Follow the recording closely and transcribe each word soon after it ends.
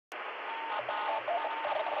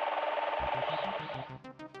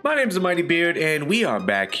My name's the Mighty Beard, and we are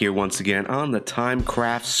back here once again on the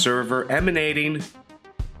TimeCraft server, emanating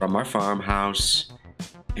from our farmhouse.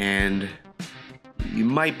 And you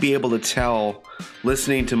might be able to tell,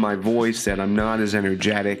 listening to my voice, that I'm not as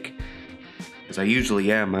energetic as I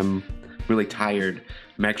usually am. I'm really tired.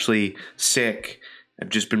 I'm actually sick. I've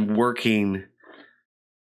just been working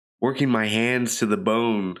my hands to the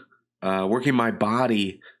bone, working my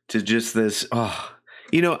body to just this.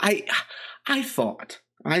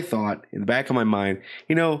 I thought in the back of my mind,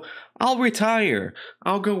 I'll retire.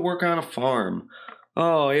 I'll go work on a farm.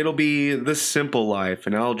 Oh, it'll be the simple life,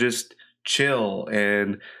 and I'll just chill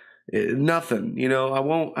and nothing. I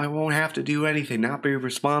won't have to do anything, not be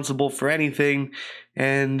responsible for anything,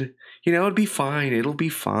 and it'll be fine. It'll be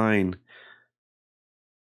fine.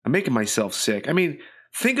 I'm making myself sick. I mean,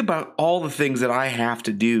 think about all the things that I have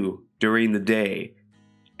to do during the day,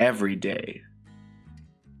 every day.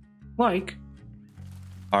 Like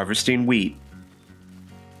harvesting wheat,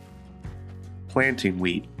 planting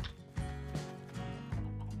wheat,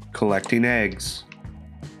 collecting eggs,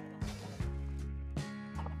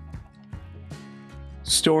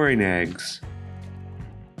 storing eggs,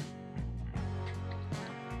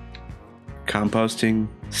 composting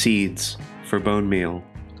seeds for bone meal,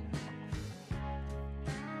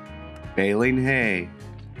 baling hay,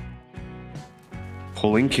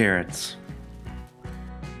 pulling carrots,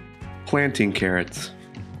 planting carrots,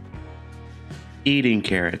 eating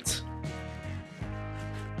carrots,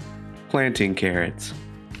 planting carrots,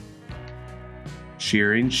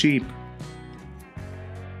 shearing sheep,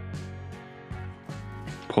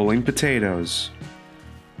 pulling potatoes,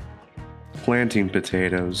 planting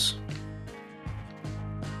potatoes,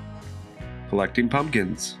 collecting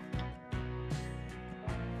pumpkins,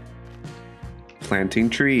 planting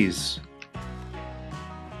trees,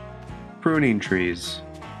 pruning trees,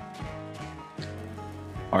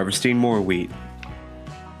 harvesting more wheat,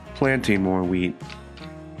 planting more wheat,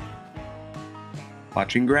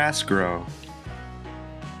 watching grass grow,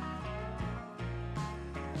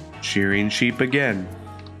 shearing sheep again,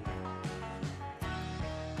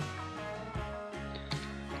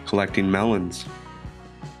 collecting melons,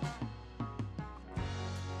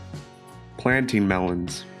 planting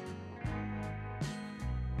melons,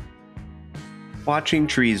 watching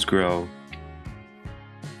trees grow.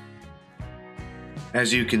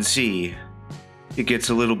 As you can see, it gets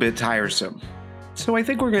a little bit tiresome. So I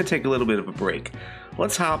think we're going to take a little bit of a break.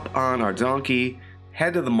 Let's hop on our donkey,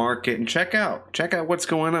 head to the market, and check out what's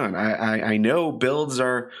going on. I know builds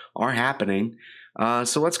are happening,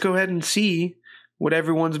 so let's go ahead and see what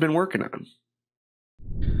everyone's been working on.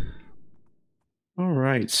 All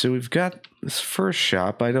right, so we've got this first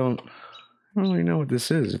shop. I don't really know what this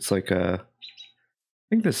is. It's like I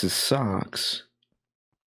think this is socks.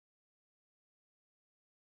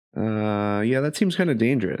 Yeah, that seems kind of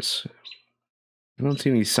dangerous. I don't see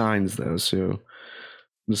any signs though, so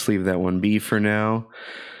just leave that one be for now.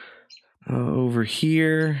 Over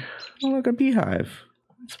here, oh look, a beehive.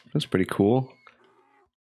 That's pretty cool.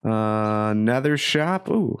 Nether shop.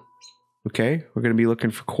 Ooh, okay. We're gonna be looking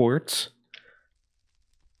for quartz.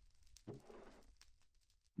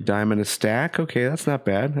 Diamond a stack. Okay, that's not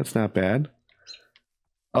bad. That's not bad.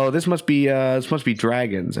 Oh, this must be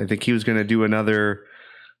dragons. I think he was gonna do another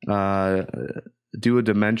do a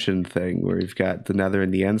dimension thing where we've got the nether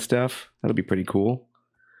and the end stuff. That'll be pretty cool.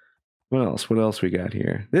 What else we got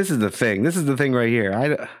here? This is the thing right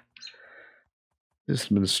here. This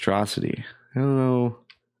monstrosity. I don't know.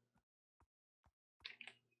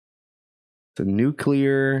 The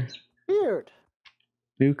nuclear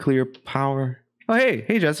power. Oh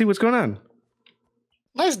hey Jesse, what's going on?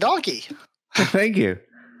 Nice donkey. Thank you.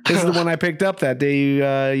 This is the one I picked up that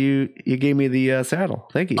day. You gave me the saddle.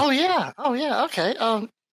 Thank you. Oh yeah. Okay.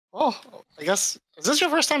 Well, I guess is this your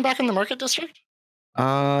first time back in the market district?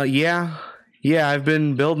 Yeah. I've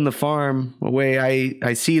been building the farm away.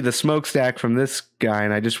 I see the smokestack from this guy,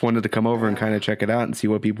 and I just wanted to come over and kind of check it out and see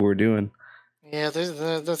what people were doing. Yeah,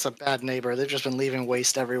 that's a bad neighbor. They've just been leaving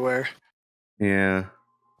waste everywhere. Yeah.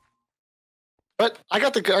 But I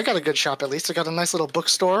got a good shop at least. I got a nice little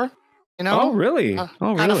bookstore. Oh really?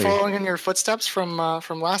 Kind of following in your footsteps from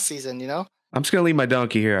last season. I'm just gonna leave my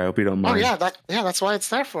donkey here. I hope you don't mind. Oh yeah, that's why it's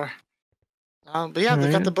there for. But yeah,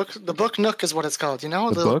 they got the book nook is what it's called. The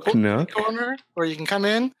book nook corner where you can come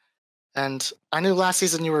in. And I knew last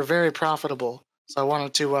season you were very profitable, so I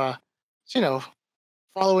wanted to,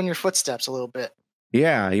 follow in your footsteps a little bit.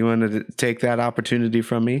 Yeah, you wanted to take that opportunity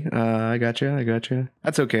from me. I got you.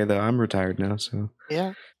 That's okay though. I'm retired now, so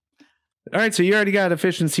yeah. All right, so you already got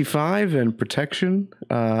efficiency 5 and protection.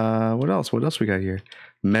 What else? What else we got here?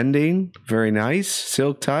 Mending, very nice.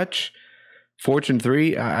 Silk touch, fortune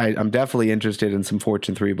 3. I'm definitely interested in some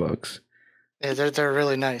fortune 3 books. Yeah, they're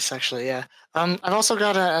really nice, actually. Yeah. I've also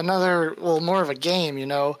got another, well, more of a game. You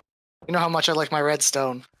know how much I like my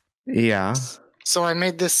redstone. Yeah. So I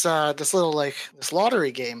made this this little this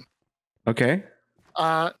lottery game. Okay.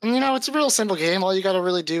 And it's a real simple game. All you got to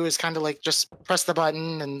really do is kind of like just press the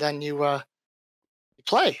button and then you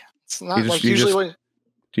play. It's not like usually when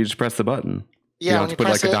you just press the button. You yeah, don't when have you to put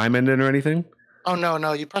press like a it. diamond in or anything. Oh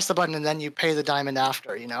no, you press the button and then you pay the diamond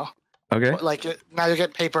after. Okay. Like now you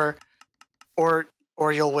get paper, or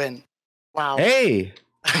you'll win. Wow. Hey.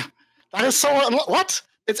 That is so what?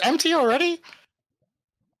 It's empty already?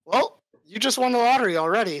 Well, you just won the lottery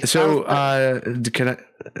already. So, can I,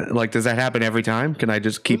 like, does that happen every time? Can I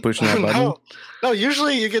just keep pushing that button? No,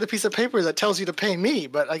 usually you get a piece of paper that tells you to pay me,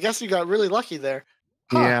 but I guess you got really lucky there.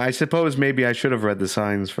 Huh. Yeah, I suppose maybe I should have read the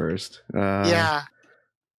signs first. Yeah.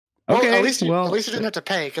 Okay. Well, at least you didn't have to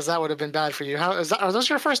pay, because that would have been bad for you. Are those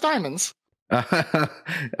your first diamonds?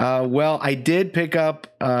 Well, I did pick up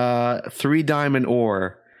 3 diamond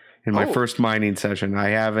ore in my first mining session. I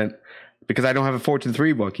haven't, because I don't have a Fortune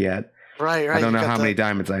 3 book yet. Right. I don't know how many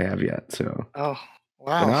diamonds I have yet. So. Oh,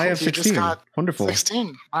 wow. But I have 16. Wonderful.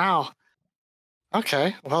 16. Wow.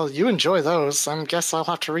 Okay. Well, you enjoy those. I guess I'll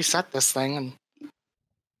have to reset this thing and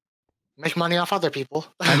make money off other people.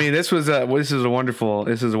 I mean, this is a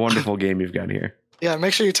wonderful game you've got here. Yeah,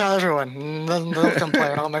 make sure you tell everyone. They'll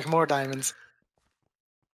complain. I'll make more diamonds.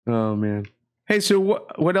 Oh man. Hey, so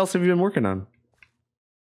what else have you been working on?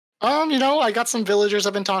 I got some villagers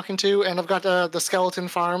I've been talking to, and I've got the skeleton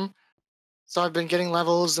farm. So I've been getting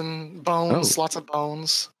levels and bones, lots of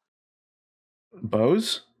bones.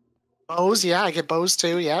 Bows? Bows, yeah, I get bows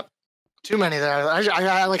too. Yep, too many there.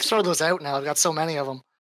 I like throw those out now. I've got so many of them.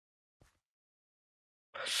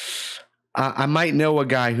 I might know a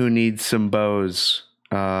guy who needs some bows.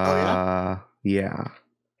 Yeah.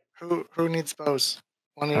 Who needs bows?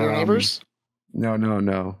 One of your neighbors? No.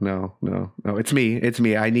 It's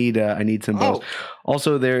me. I need some bows.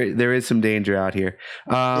 Also, there is some danger out here.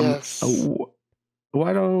 Yes.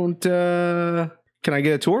 Why don't can I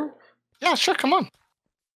get a tour? Yeah, sure. Come on.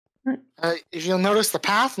 Right. If you'll notice the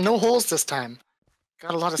path, no holes this time.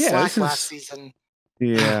 Got a lot of slack last season.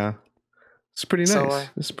 Yeah. It's pretty nice. So,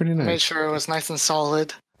 it's pretty nice. Made sure it was nice and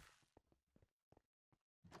solid.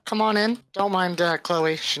 Come on in. Don't mind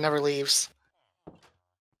Chloe. She never leaves.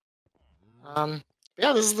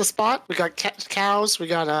 Yeah, this is the spot. We got cows. We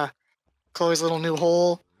got Chloe's little new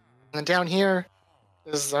hole. And then down here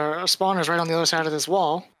is our spawners right on the other side of this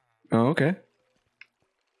wall. Oh, okay.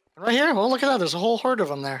 And right here, well, look at that. There's a whole herd of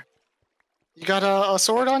them there. You got a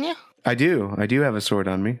sword on you? I do. I do have a sword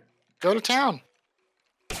on me. Go to town.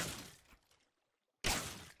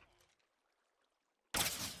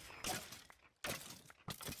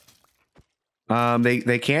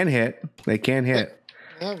 They can hit. They can hit.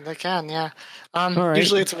 Yeah, they can. Yeah. Right.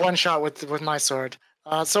 Usually it's one shot with my sword.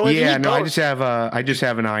 So if yeah, you need bows, I just yeah.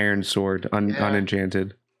 have an iron sword,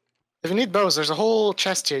 unenchanted. If you need bows, there's a whole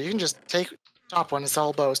chest here. You can just take top one. It's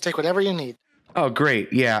all bows. Take whatever you need. Oh,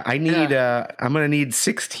 great! Yeah, I need. I'm gonna need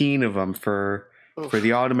 16 of them for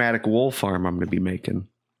the automatic wool farm I'm gonna be making.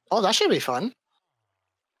 Oh, that should be fun.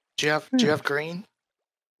 Do you have green?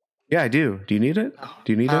 Yeah, I do. Do you need it?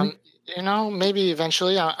 Do you need it? Maybe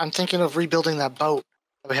eventually. I'm thinking of rebuilding that boat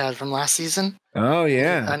that we had from last season. Oh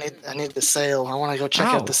yeah. I need the sail. I want to go check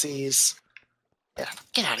out the seas. Yeah,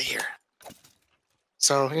 get out of here.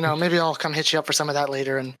 So maybe I'll come hit you up for some of that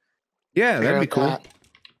later and. Yeah, that'd be cool. That.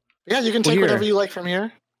 Yeah, you can take whatever you like from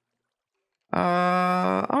here.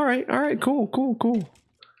 All right, cool.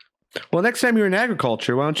 Well, next time you're in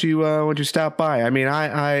agriculture, why don't you stop by? I mean,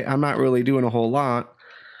 I'm not really doing a whole lot.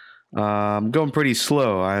 I'm going pretty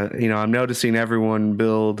slow. I'm noticing everyone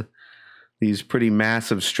build these pretty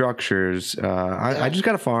massive structures. I just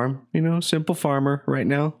got a farm, simple farmer right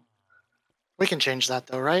now. We can change that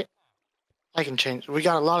though, right? I can change. We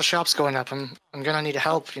got a lot of shops going up. I'm gonna need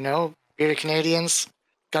help. Bearded Canadians.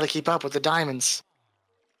 Got to keep up with the diamonds.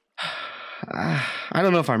 I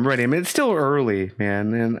don't know if I'm ready. I mean, it's still early,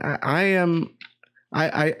 man, and I am.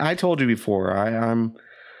 I told you before. I'm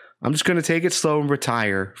just going to take it slow and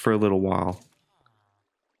retire for a little while.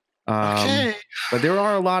 Okay. But there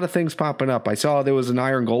are a lot of things popping up. I saw there was an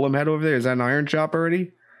iron golem head over there. Is that an iron shop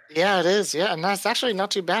already? Yeah, it is. Yeah, and that's actually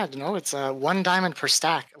not too bad. It's 1 diamond per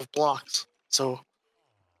stack of blocks. So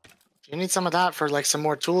if you need some of that for like some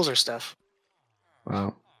more tools or stuff.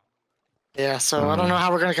 Wow. Yeah, so I don't know how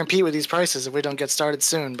we're going to compete with these prices if we don't get started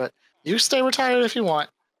soon, but you stay retired if you want.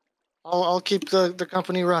 I'll keep the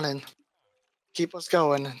company running. Keep us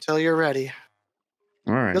going until you're ready.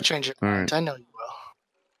 All right. You'll change your mind. Right. I know you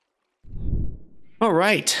will. All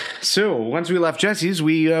right. So once we left Jesse's,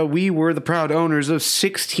 we were the proud owners of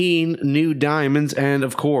 16 new diamonds, and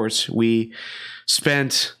of course, we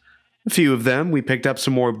spent a few of them. We picked up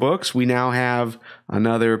some more books. We now have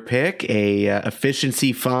another pick, a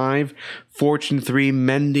Efficiency 5, Fortune 3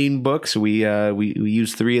 mending book. So we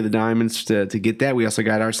used 3 of the diamonds to get that. We also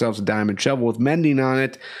got ourselves a diamond shovel with mending on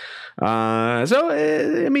it.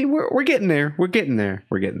 I mean, we're getting there. We're getting there.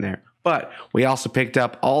 We're getting there. But we also picked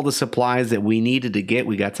up all the supplies that we needed to get.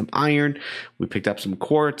 We got some iron. We picked up some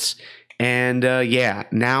quartz. And yeah,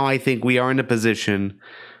 now I think we are in a position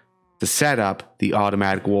to set up the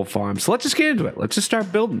automatic wool farm. So let's just get into it. Let's just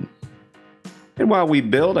start building. And while we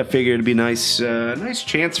build, I figured it'd be nice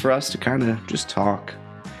chance for us to kind of just talk.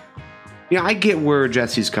 Yeah, I get where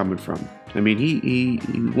Jesse's coming from. I mean, he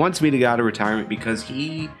wants me to go out of retirement because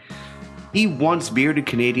he wants bearded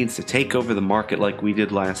Canadians to take over the market like we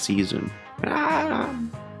did last season.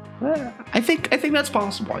 I think that's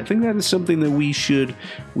possible. I think that is something that we should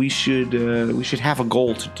have a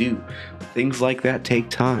goal to do. Things like that take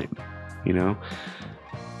time, you know.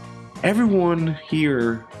 Everyone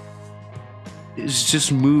here is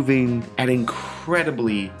just moving at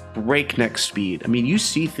incredibly breakneck speed. I mean, you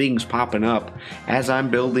see things popping up as I'm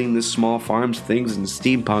building this small farms. Things in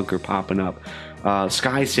steampunk are popping up.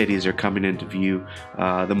 Sky cities are coming into view.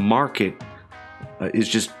 The market is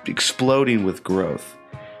just exploding with growth.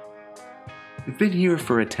 We've been here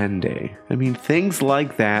for a 10-day. I mean, things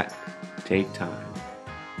like that take time.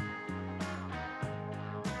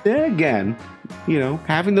 Then again, you know,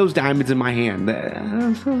 having those diamonds in my hand, that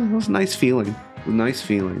was a nice feeling. A nice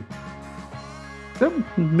feeling. So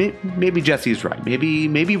maybe Jesse's right.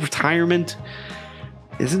 Maybe retirement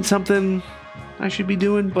isn't something I should be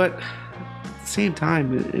doing, but at the same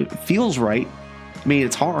time, it feels right. I mean,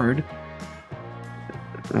 it's hard.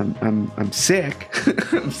 I'm sick.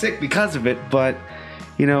 I'm sick because of it, but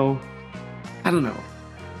you know, I don't know.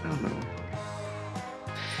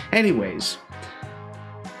 Anyways,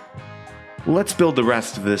 let's build the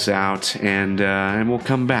rest of this out, and we'll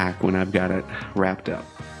come back when I've got it wrapped up.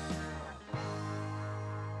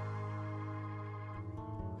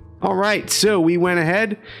 All right, so we went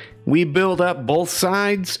ahead, we built up both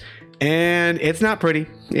sides, and it's not pretty.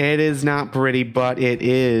 It is not pretty, but it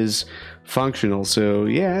is functional. So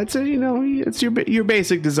yeah, it's it's your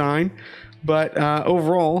basic design, but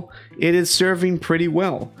overall, it is serving pretty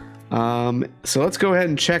well. So let's go ahead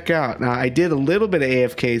and check out. Now, I did a little bit of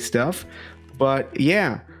AFK stuff, but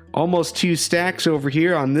yeah, almost 2 stacks over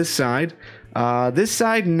here on this side. This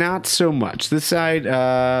side, not so much. This side,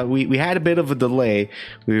 we had a bit of a delay.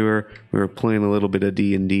 We were playing a little bit of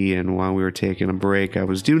D&D, and while we were taking a break, I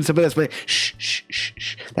was doing some of this. But shh.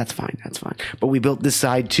 That's fine. But we built this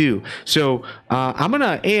side too. So I'm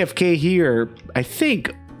gonna AFK here, I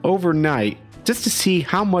think, overnight, just to see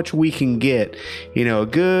how much we can get. You know, a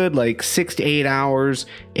good like 6 to 8 hours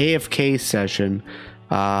AFK session.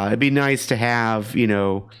 It'd be nice to have, you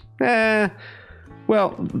know,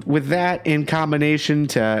 well, with that in combination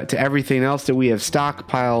to everything else that we have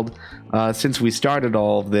stockpiled since we started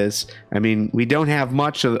all of this, I mean, we don't have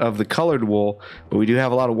much of the colored wool, but we do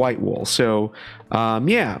have a lot of white wool. So,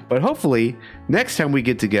 yeah, but hopefully next time we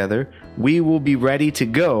get together, we will be ready to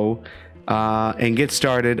go and get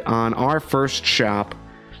started on our first shop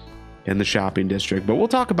in the shopping district. But we'll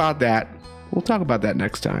talk about that. We'll talk about that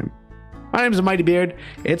next time. My name is Mighty Beard.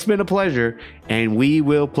 It's been a pleasure, and we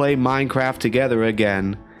will play Minecraft together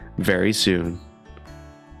again very soon.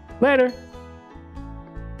 Later.